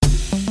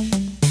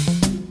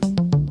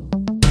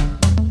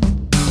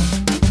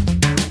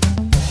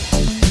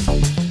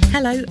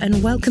Hello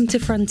and welcome to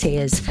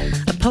Frontiers,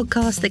 a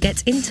podcast that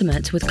gets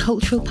intimate with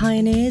cultural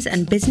pioneers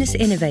and business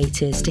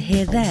innovators to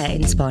hear their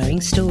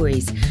inspiring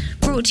stories.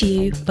 Brought to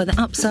you by the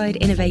Upside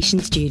Innovation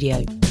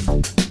Studio.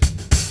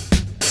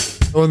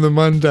 On the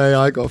Monday,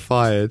 I got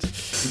fired.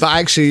 But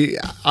actually,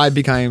 I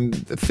became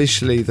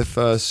officially the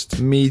first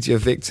media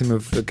victim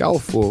of the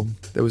Gulf War.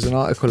 There was an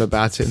article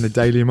about it in the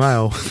Daily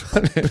Mail,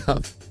 funny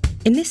enough.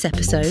 In this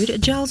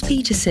episode, Gilles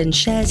Peterson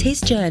shares his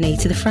journey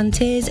to the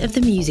frontiers of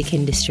the music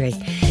industry,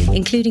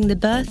 including the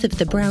birth of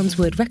the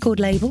Brownswood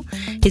record label,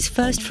 his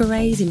first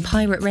forays in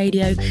pirate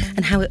radio,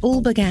 and how it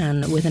all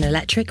began with an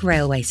electric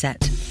railway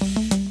set.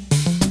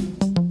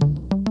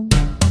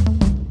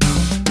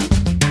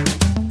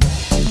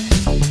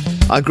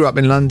 I grew up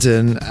in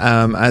London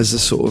as a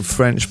sort of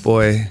French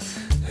boy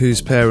whose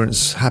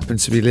parents happened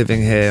to be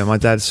living here. My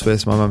dad's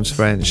Swiss, my mum's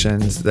French,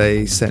 and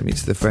they sent me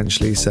to the French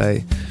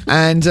lycée.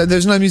 And there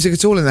was no music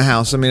at all in the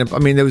house. I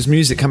mean, there was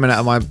music coming out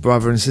of my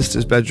brother and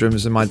sister's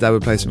bedrooms, and my dad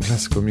would play some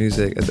classical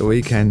music at the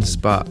weekends.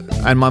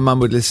 And my mum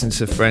would listen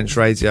to French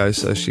radio,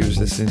 so she was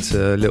listening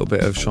to a little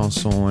bit of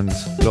chanson and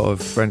a lot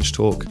of French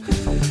talk,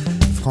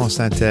 France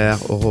Inter,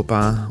 Europe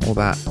 1, all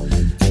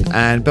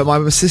that. But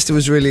my sister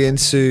was really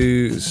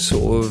into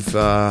sort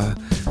of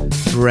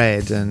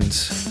bread and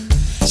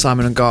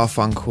Simon and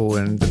Garfunkel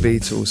and the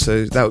Beatles,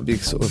 so that would be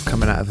sort of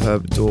coming out of her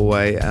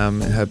doorway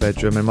in her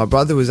bedroom. And my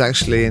brother was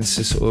actually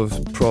into sort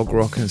of prog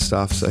rock and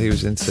stuff, so he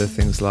was into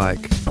things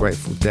like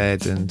Grateful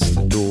Dead and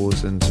The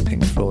Doors and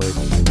Pink Floyd.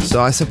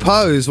 So I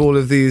suppose all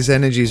of these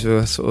energies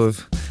were sort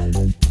of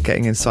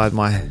getting inside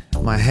my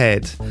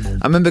head. I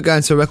remember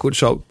going to a record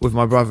shop with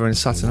my brother in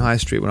Sutton High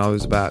Street when I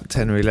was about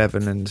 10 or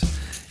 11, and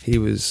he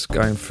was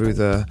going through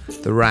the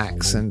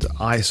racks, and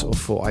I sort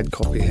of thought I'd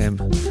copy him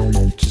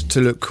just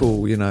to look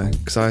cool, you know,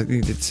 because I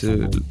needed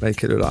to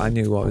make it look like I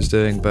knew what I was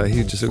doing. But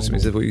he just looked at me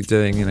and said, "What are you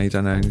doing? You know, you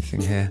don't know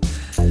anything here.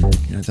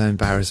 You know, don't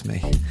embarrass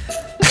me."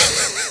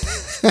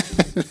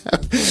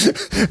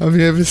 I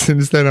mean, ever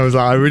since then, I was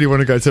like, I really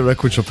want to go to a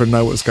record shop and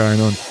know what's going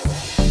on.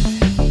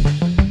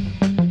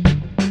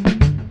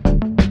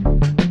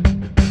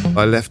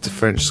 I left the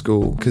French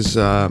school because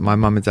my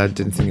mum and dad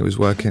didn't think it was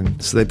working,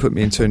 so they put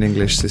me into an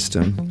English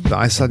system. But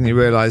I suddenly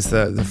realised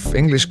that the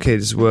English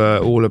kids were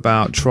all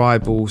about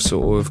tribal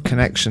sort of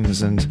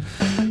connections, and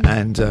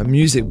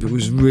music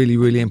was really,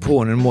 really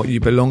important, and what you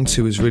belonged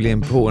to was really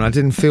important. I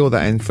didn't feel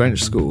that in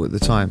French school at the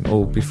time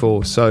or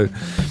before, so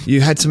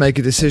you had to make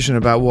a decision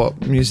about what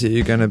music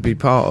you're going to be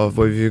part of,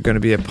 whether you're going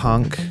to be a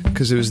punk,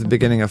 because it was the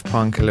beginning of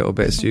punk a little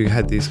bit, so you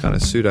had these kind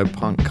of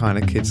pseudo-punk kind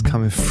of kids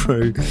coming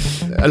through.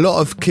 A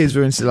lot of kids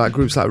were into like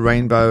groups like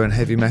Rainbow and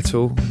heavy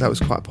metal. That was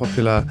quite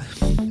popular.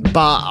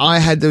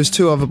 But there was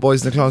two other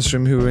boys in the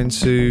classroom who were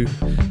into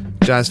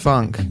jazz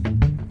funk,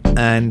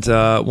 and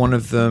one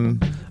of them,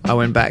 I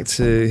went back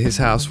to his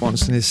house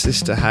once, and his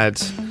sister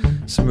had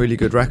some really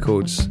good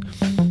records,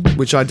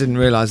 which I didn't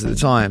realise at the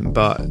time,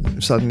 but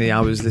suddenly I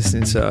was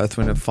listening to Earth,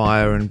 Wind and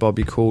Fire and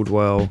Bobby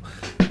Caldwell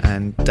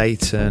and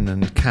Dayton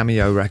and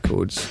Cameo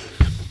records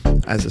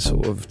as a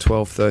sort of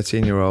 12,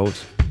 13-year-old.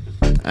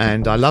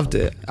 And I loved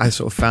it. I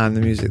sort of found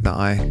the music that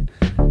I,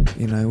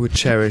 you know, would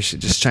cherish. It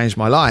just changed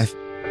my life.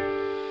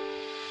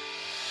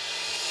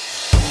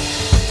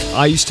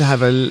 I used to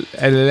have an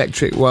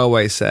electric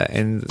railway set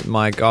in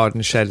my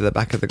garden shed at the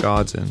back of the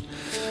garden.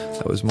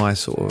 That was my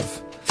sort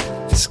of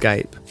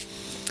escape.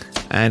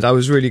 And I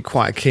was really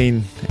quite a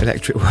keen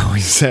electric railway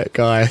set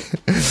guy.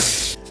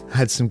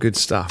 Had some good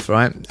stuff,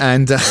 right?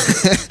 And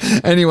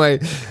anyway,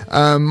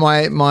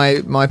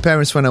 my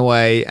parents went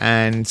away,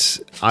 and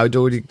I'd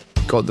already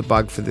got the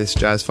bug for this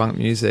jazz funk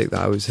music that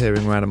I was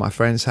hearing around at my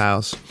friend's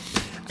house.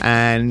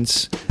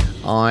 And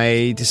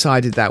I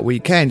decided that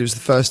weekend, it was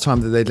the first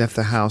time that they'd left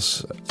the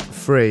house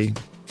free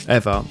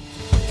ever.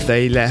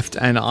 They left,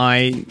 and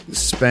I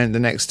spent the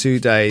next 2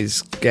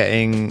 days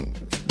getting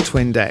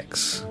twin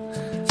decks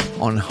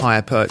on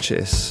hire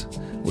purchase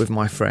with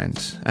my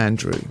friend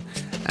Andrew,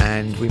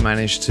 and we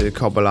managed to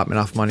cobble up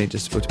enough money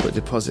just to put a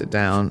deposit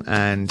down,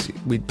 and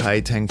we'd pay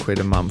 10 quid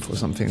a month or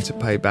something to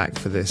pay back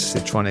for this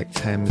Citronic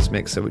Thames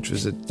mixer, which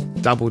was a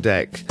double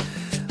deck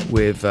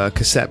with a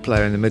cassette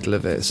player in the middle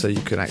of it, so you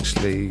could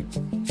actually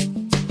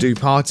do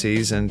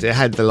parties, and it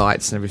had the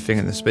lights and everything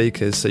and the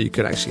speakers, so you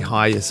could actually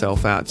hire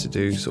yourself out to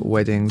do sort of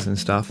weddings and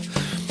stuff,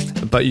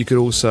 but you could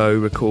also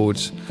record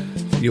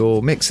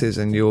your mixes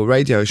and your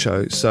radio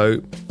shows.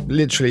 So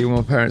literally when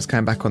my parents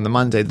came back on the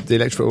Monday, the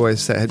electric railway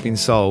set had been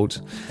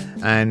sold,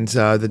 and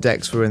the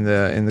decks were in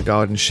the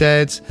garden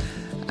shed,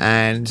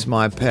 and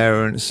my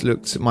parents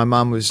looked, my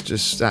mum was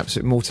just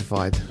absolutely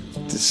mortified.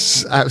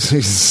 This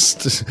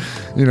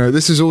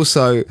is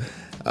also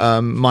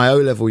my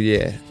O-level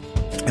year.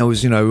 I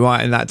was,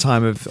 right in that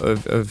time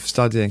of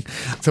studying.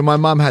 So my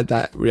mum had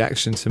that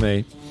reaction to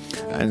me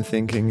and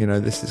thinking,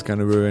 this is going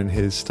to ruin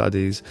his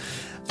studies.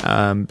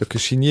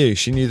 Because she knew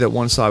that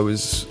once I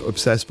was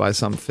obsessed by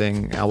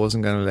something, I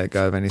wasn't going to let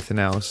go of anything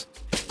else.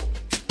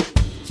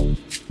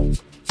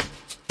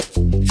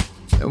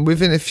 And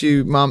within a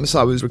few months,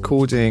 I was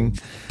recording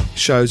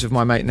shows with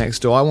my mate next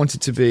door. I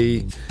wanted to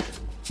be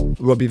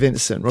Robbie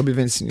Vincent. Robbie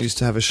Vincent used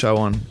to have a show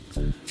on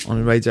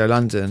Radio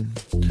London,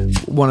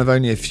 one of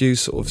only a few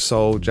sort of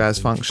soul, jazz,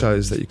 funk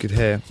shows that you could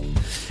hear.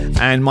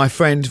 And my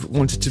friend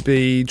wanted to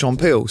be John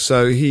Peel,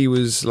 so he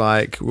was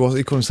like, he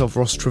called himself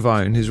Ross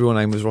Travone. His real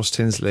name was Ross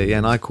Tinsley,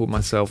 and I called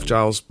myself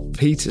Gilles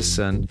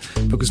Peterson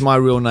because my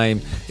real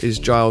name is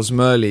Giles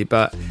Murley.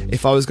 But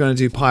if I was going to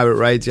do pirate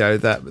radio,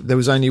 that there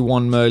was only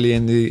one Murley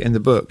in the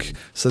book,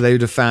 so they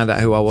would have found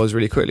out who I was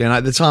really quickly. And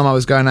at the time, I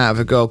was going out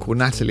with a girl called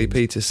Natalie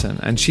Peterson,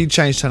 and she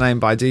changed her name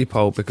by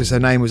default because her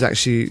name was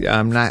actually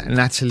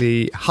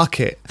Natalie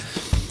Huckett,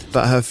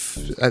 but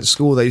at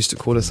school they used to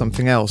call her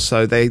something else,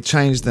 so they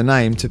changed the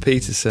name to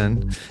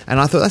Peterson, and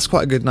I thought that's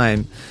quite a good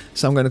name,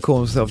 so I'm going to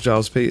call myself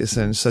Gilles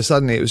Peterson. So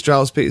suddenly it was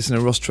Gilles Peterson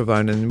and Ross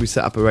Travone, and we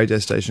set up a radio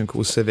station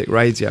called Civic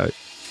Radio.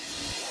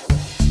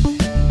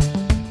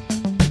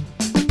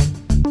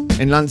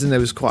 In London there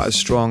was quite a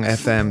strong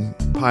FM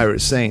pirate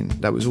scene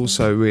that was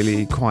also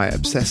really quite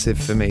obsessive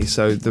for me.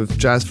 So the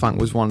jazz funk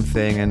was one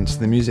thing and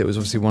the music was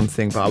obviously one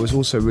thing, but I was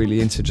also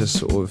really into just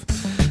sort of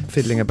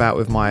fiddling about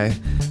with my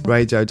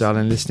radio dial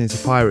and listening to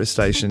pirate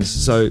stations.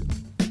 So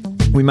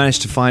we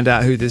managed to find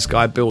out who this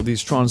guy built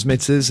these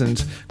transmitters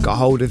and got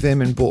hold of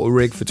him and bought a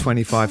rig for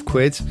 25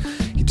 quid.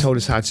 He told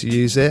us how to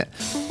use it.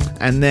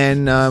 And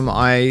then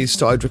I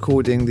started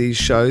recording these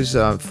shows,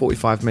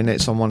 45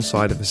 minutes on one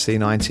side of a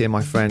C90, and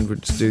my friend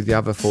would do the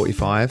other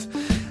 45,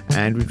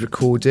 and we'd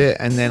record it.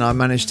 And then I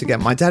managed to get,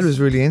 my dad was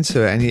really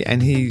into it,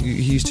 and he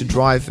used to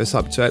drive us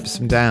up to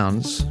Epsom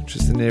Downs, which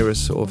is the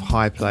nearest sort of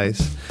high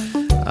place,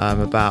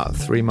 about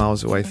 3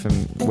 miles away from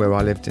where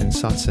I lived in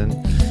Sutton.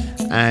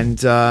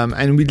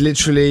 And we'd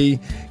literally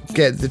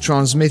get the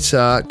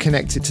transmitter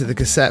connected to the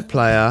cassette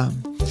player,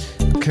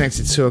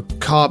 connected to a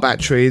car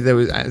battery, there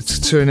was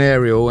to an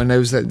aerial, and there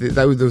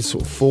were the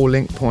sort of 4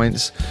 link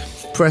points.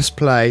 Press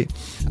play,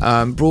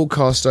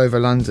 broadcast over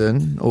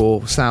London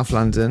or South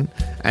London,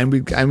 and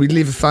we'd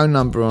leave a phone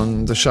number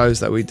on the shows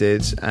that we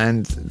did,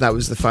 and that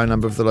was the phone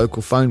number of the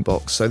local phone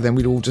box. So then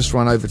we'd all just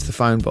run over to the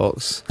phone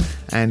box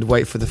and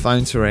wait for the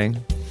phone to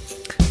ring,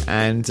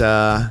 and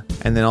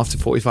then after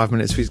 45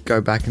 minutes we'd go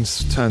back and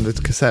turn the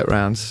cassette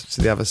round to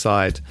the other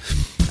side.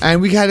 And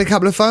we had a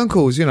couple of phone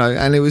calls,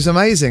 and it was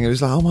amazing. It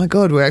was like, oh my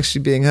God, we're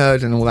actually being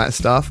heard and all that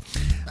stuff.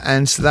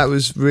 And so that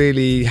was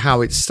really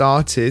how it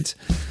started.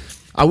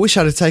 I wish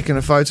I'd have taken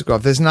a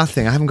photograph. There's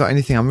nothing. I haven't got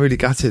anything. I'm really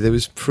gutted. It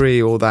was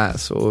pre all that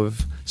sort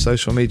of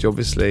social media,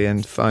 obviously,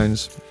 and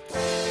phones.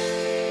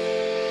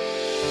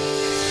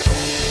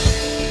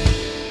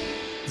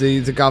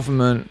 The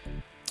government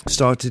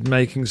started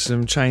making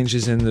some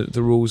changes in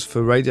the rules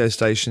for radio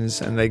stations,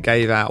 and they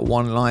gave out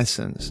one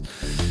license.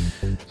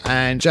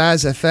 And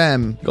Jazz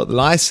FM got the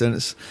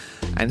license,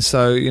 and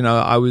so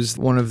I was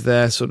one of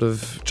their sort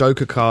of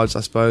joker cards,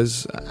 I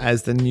suppose,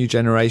 as the new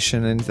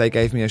generation, and they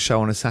gave me a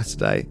show on a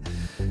Saturday.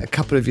 A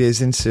couple of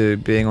years into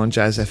being on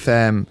Jazz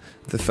FM,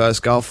 the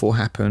first Gulf War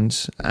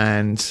happened,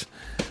 and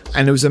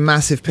there was a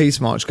massive peace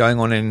march going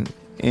on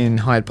in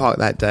Hyde Park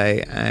that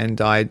day,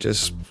 and I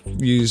just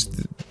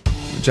used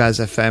Jazz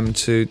FM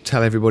to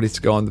tell everybody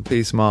to go on the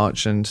peace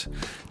march and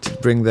to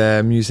bring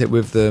their music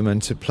with them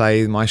and to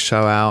play my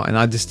show out. And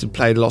I just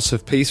played lots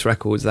of peace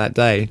records that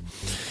day.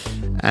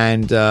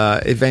 And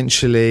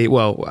eventually,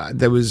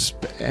 there was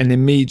an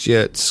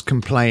immediate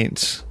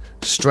complaint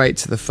straight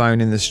to the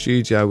phone in the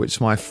studio, which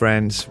my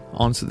friend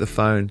answered the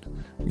phone.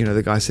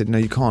 The guy said, "No,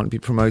 you can't be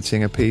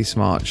promoting a peace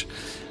march."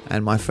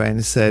 And my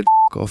friend said,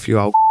 "F*** off, you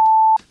old,"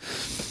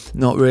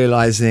 not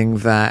realising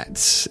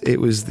that it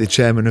was the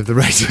chairman of the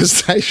radio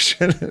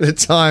station at the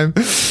time.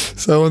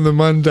 So on the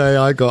Monday,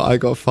 I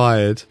got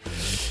fired.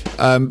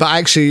 But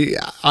actually,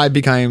 I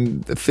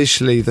became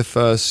officially the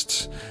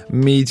first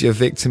media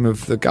victim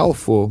of the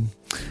Gulf War.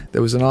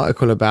 There was an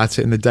article about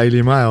it in the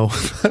Daily Mail,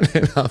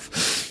 funny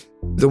enough.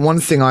 The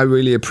one thing I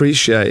really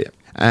appreciate,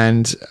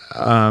 and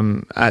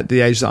at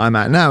the age that I'm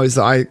at now, is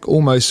that I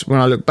almost, when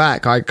I look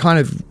back, I kind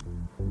of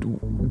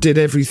did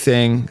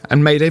everything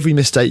and made every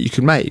mistake you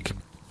could make,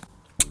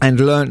 and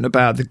learned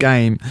about the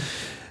game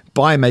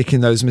by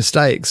making those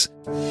mistakes.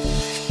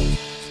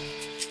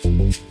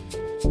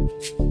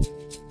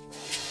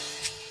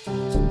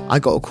 I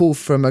got a call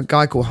from a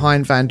guy called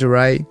Hein van der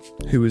Ray,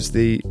 who was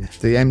the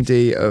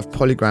MD of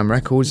Polygram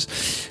Records,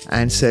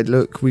 and said,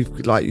 "Look,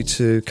 we'd like you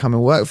to come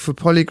and work for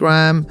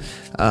Polygram,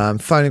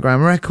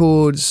 Phonogram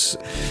Records."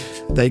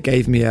 They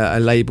gave me a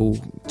label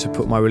to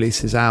put my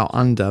releases out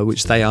under,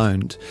 which they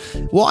owned.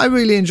 What I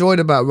really enjoyed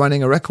about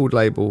running a record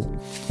label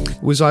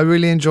was I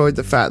really enjoyed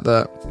the fact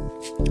that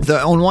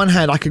on one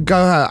hand I could go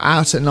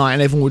out at night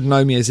and everyone would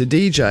know me as a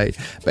DJ,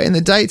 but in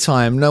the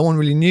daytime no one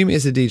really knew me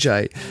as a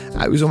DJ.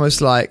 It was almost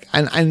like,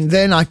 and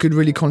then I could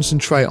really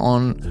concentrate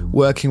on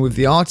working with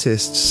the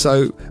artists.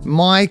 So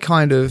my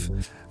kind of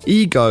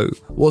ego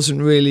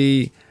wasn't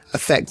really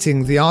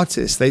affecting the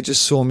artist. They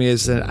just saw me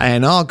as an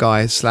A&R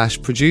guy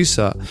 /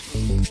 producer,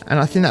 and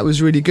I think that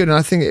was really good. And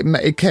I think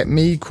it kept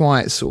me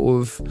quite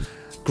sort of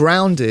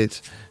grounded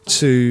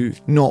to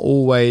not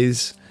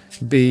always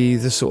be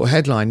the sort of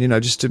headline,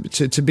 just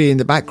to be in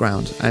the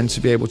background and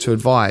to be able to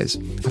advise.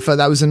 I felt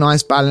that was a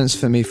nice balance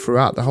for me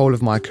throughout the whole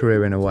of my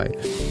career in a way.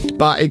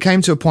 But it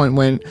came to a point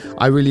when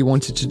I really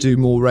wanted to do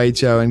more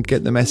radio and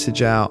get the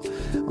message out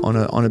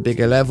on a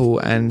bigger level,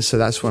 and so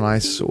that's when I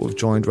sort of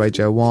joined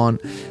Radio 1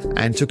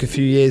 and took a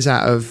few years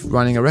out of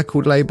running a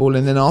record label.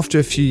 And then after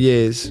a few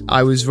years,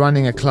 I was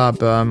running a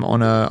club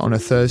on a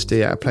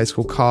Thursday at a place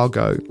called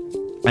Cargo.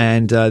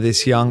 And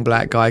this young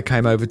black guy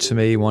came over to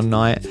me one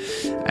night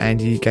and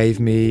he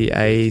gave me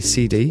a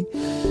CD.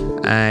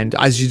 And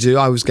as you do,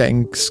 I was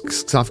getting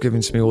stuff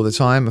given to me all the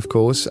time, of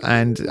course.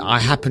 And I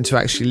happened to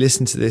actually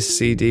listen to this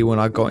CD when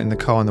I got in the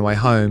car on the way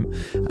home.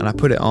 And I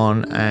put it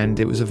on, and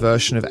it was a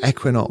version of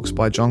Equinox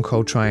by John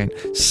Coltrane,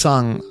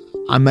 sung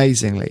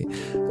amazingly.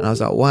 And I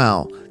was like,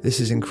 wow, this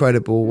is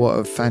incredible. What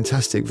a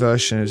fantastic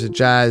version. It was a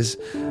jazz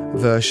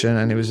version,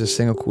 and it was a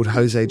singer called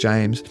Jose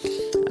James.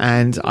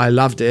 And I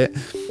loved it.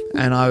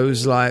 And I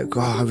was like,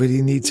 oh, I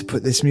really need to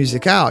put this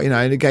music out,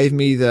 and it gave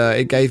me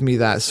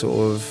that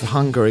sort of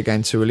hunger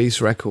again to release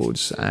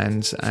records.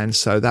 And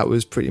so that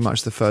was pretty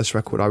much the first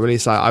record I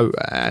released I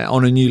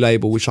on a new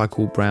label, which I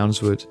called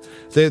Brownswood.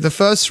 The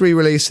first three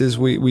releases,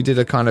 we did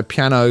a kind of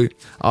piano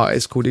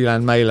artist called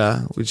Ilan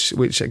Mailer,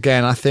 which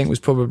again, I think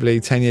was probably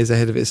 10 years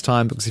ahead of its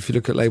time, because if you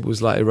look at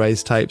labels like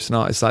Erased Tapes and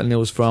artists like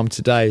Nils Fram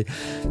today,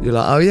 you're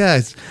like, oh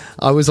yeah,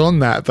 I was on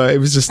that, but it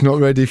was just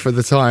not ready for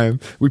the time.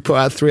 We put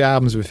out 3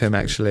 albums with him,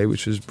 actually,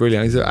 which was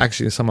brilliant. These are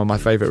actually some of my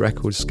favourite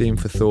records, Scheme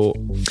for Thought.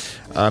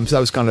 So that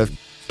was kind of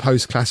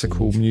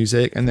post-classical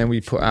music. And then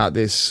we put out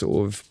this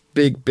sort of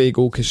big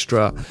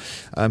orchestra,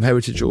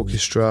 heritage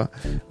orchestra,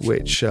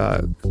 which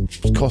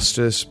cost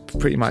us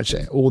pretty much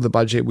all the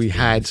budget we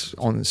had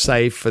on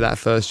save for that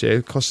first year.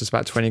 It cost us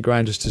about 20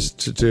 grand just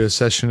to do a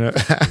session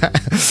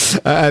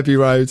at Abbey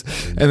Road.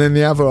 And then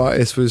the other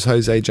artist was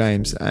Jose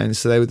James, and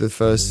so they were the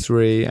first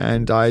 3,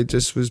 and I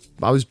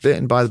was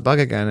bitten by the bug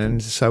again.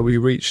 And so we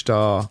reached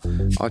our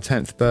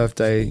 10th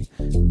birthday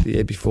the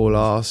year before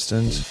last,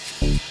 and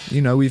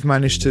we've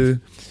managed to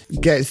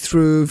get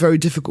through a very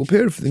difficult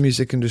period for the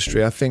music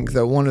industry. I think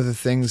that one of the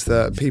things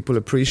that people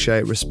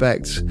appreciate,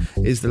 respect,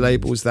 is the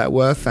labels that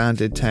were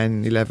founded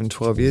 10, 11,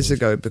 12 years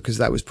ago, because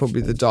that was probably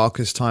the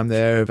darkest time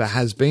there ever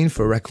has been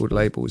for record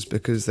labels,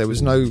 because there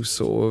was no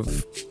sort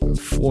of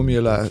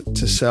formula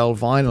to sell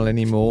vinyl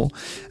anymore,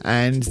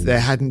 and there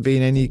hadn't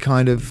been any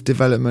kind of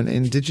development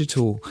in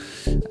digital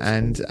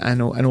and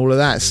all of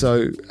that.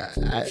 So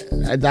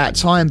at that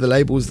time, the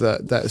labels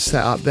that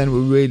set up then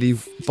were really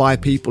by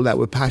people that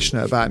were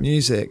passionate about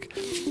music.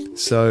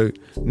 So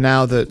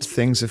now that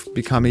things have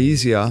become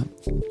easier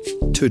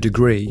to a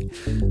degree,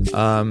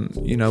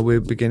 we're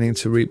beginning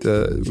to reap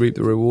the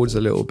rewards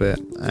a little bit.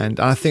 And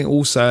I think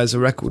also as a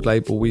record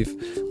label,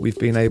 we've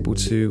been able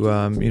to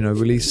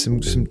release some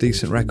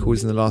decent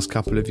records in the last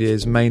couple of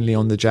years, mainly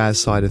on the jazz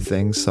side of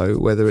things. So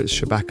whether it's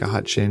Shabaka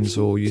Hutchins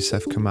or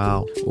Yusef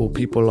Kamal or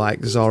people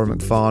like Zara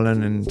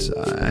McFarlane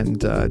and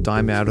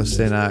Daime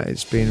Adosina,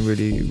 it's been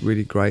really,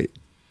 really great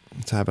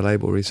to have a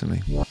label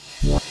recently.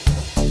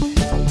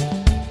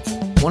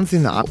 One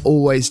thing that I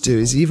always do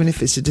is, even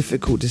if it's a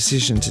difficult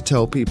decision to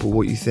tell people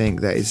what you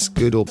think, that is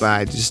good or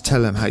bad, just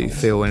tell them how you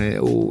feel. And it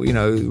all,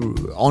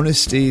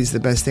 honesty is the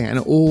best thing, and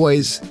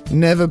always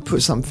never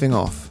put something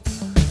off.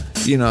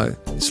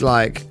 It's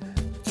like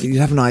you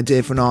have an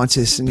idea for an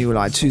artist and you were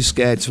like too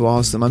scared to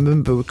ask them. I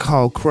remember with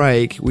Carl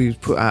Craig, we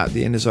put out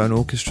the Inner Zone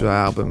Orchestra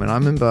album, and I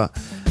remember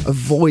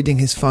avoiding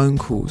his phone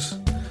calls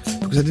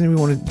because I didn't even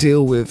want to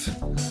deal with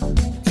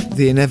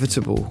the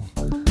inevitable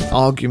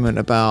argument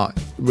about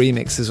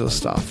remixes or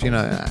stuff, and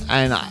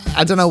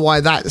I don't know why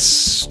that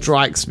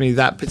strikes me,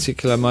 that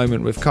particular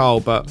moment with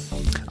Carl, but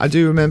I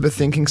do remember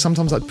thinking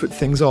sometimes I'd put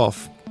things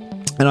off,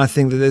 and I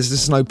think that there's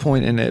just no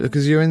point in it,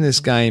 because you're in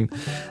this game,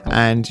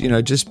 and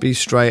just be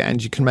straight,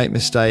 and you can make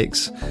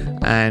mistakes,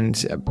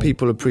 and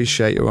people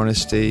appreciate your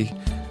honesty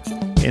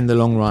in the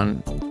long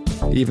run,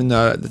 even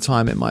though at the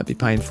time it might be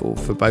painful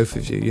for both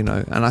of you,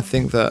 and I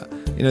think that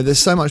there's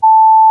so much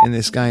in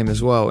this game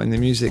as well, in the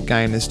music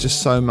game. There's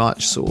just so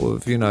much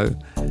sort of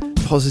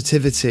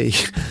positivity.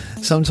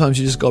 Sometimes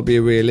you just got to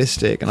be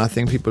realistic, and I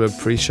think people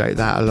appreciate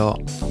that a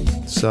lot.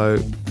 So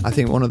I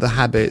think one of the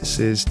habits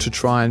is to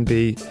try and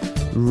be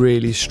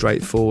really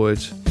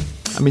straightforward.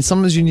 I mean,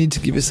 sometimes you need to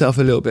give yourself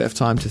a little bit of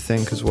time to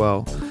think as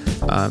well,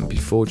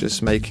 before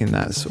just making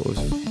that sort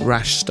of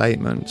rash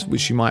statement,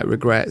 which you might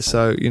regret.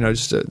 So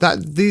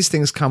these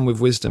things come with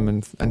wisdom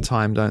and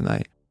time, don't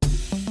they?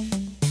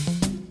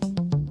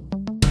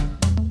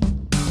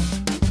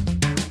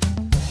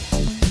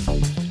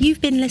 You've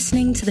been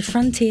listening to the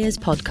Frontiers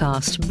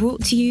podcast,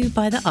 brought to you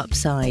by The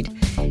Upside,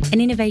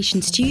 an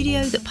innovation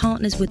studio that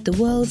partners with the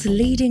world's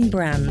leading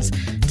brands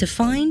to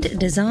find,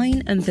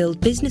 design and build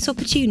business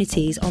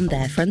opportunities on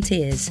their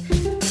frontiers.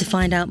 To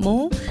find out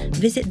more,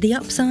 visit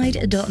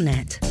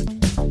theupside.net.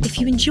 If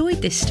you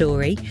enjoyed this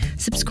story,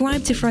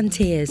 subscribe to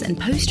Frontiers and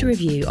post a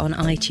review on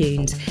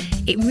iTunes.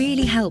 It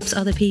really helps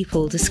other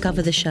people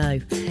discover the show.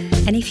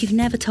 And if you've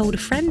never told a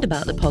friend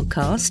about the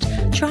podcast,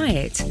 try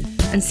it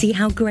and see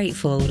how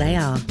grateful they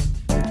are.